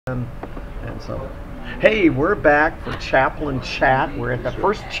And so, hey, we're back for Chaplain Chat. We're at the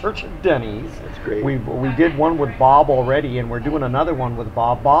First Church of Denny's. That's great. We did one with Bob already, and we're doing another one with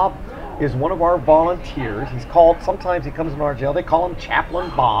Bob. Bob is one of our volunteers. He's called, sometimes he comes in our jail, they call him Chaplain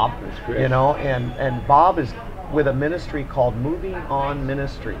Bob. That's correct. You know, and Bob is with a ministry called Moving On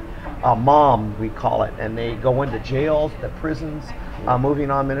Ministry. M.O.M, we call it. And they go into jails, the prisons, Moving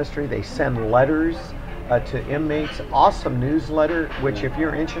On Ministry. They send letters to inmates. Awesome newsletter, which if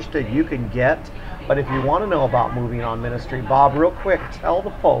you're interested, you can get. But if you want to know about Moving On Ministry, Bob, real quick, tell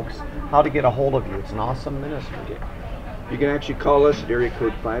the folks how to get a hold of you. It's an awesome ministry. You can actually call us at area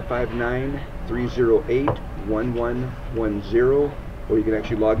code 559-308-1110, or you can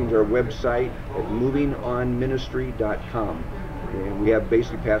actually log into our website at movingonministry.com. And we have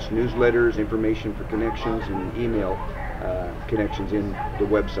basically past newsletters, information for connections, and email connections in the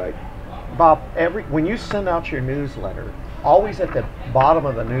website. Bob, when you send out your newsletter, always at the bottom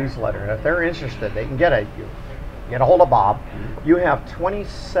of the newsletter, and if they're interested, they can get a hold of Bob. You have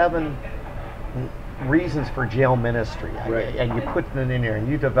 27 reasons for jail ministry, right. And you put them in there, and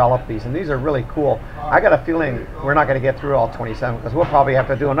you develop these, and these are really cool. I got a feeling we're not going to get through all 27 because we'll probably have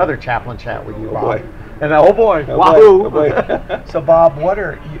to do another Chaplain Chat with you, Bob. Boy. And oh boy, oh wahoo! Boy. So Bob, what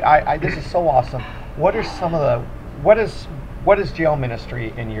are this is so awesome. What are some of the what is jail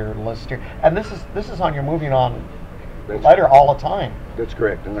ministry in your list here? And this is on your Moving On letter all the time. That's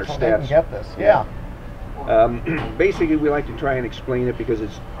correct, and our so stats. They can get this, yeah. Basically, we like to try and explain it because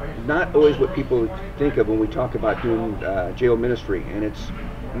it's not always what people think of when we talk about doing jail ministry, and it's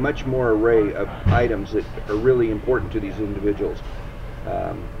much more array of items that are really important to these individuals.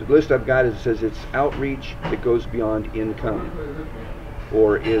 The list I've got says it's outreach that goes beyond income.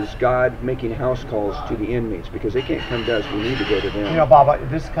 Or is God making house calls to the inmates because they can't come to us? We need to go to them. You know, Bob,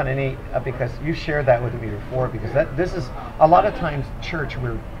 this is kind of neat because you shared that with me before. Because this is a lot of times church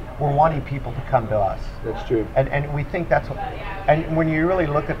we're wanting people to come to us. That's true. And we think that's what. And when you really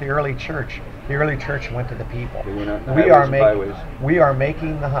look at the early church went to the people. They went out we are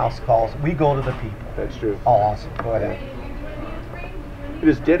making the house calls. We go to the people. That's true. Oh, awesome. Go ahead. It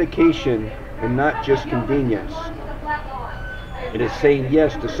is dedication and not just convenience. It is saying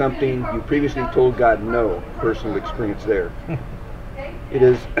yes to something you previously told God no. Personal experience there. It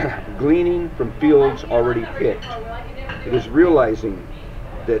is gleaning from fields already picked. It is realizing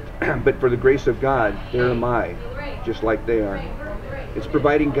that, but for the grace of God, there am I, just like they are. It's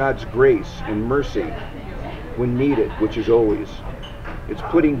providing God's grace and mercy when needed, which is always. It's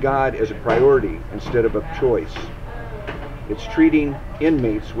putting God as a priority instead of a choice. It's treating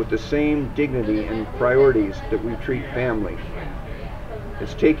inmates with the same dignity and priorities that we treat family.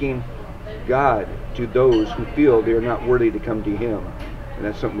 It's taking God to those who feel they are not worthy to come to Him. And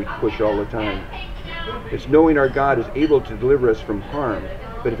that's something we push all the time. It's knowing our God is able to deliver us from harm,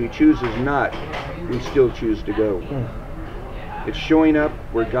 but if He chooses not, we still choose to go. It's showing up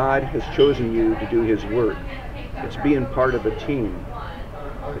where God has chosen you to do His work. It's being part of a team.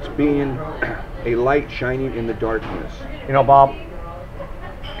 It's being a light shining in the darkness. You know, Bob,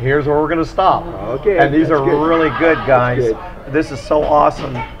 here's where we're going to stop. Okay. And these are good. really good, guys. Good. This is so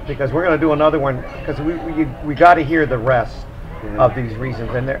awesome because we're going to do another one because we got to hear the rest of these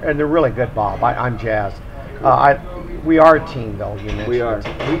reasons, and they're really good, Bob. I'm jazzed. We are a team, though. You mentioned we are.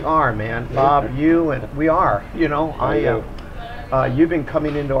 We are, man. Bob, you and we are. You know, you've been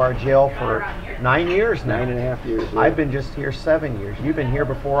coming into our jail for 9 years now. 9.5 years. Yeah. I've been just here 7 years. You've been here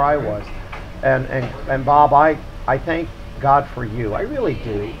before I was, and Bob, I thank God for you. I really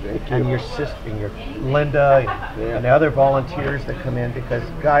do. Thank you. And your sister, and your Linda, and the other volunteers that come in because,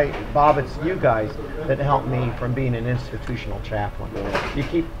 Bob, it's you guys that help me from being an institutional chaplain. Yeah.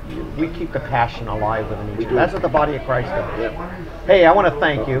 We keep the passion alive within each other. do. That's what the body of Christ does. Yep. Hey, I want to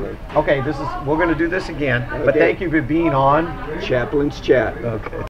thank you. Okay, we're going to do this again, but thank you for being on Chaplain's Chat. Okay.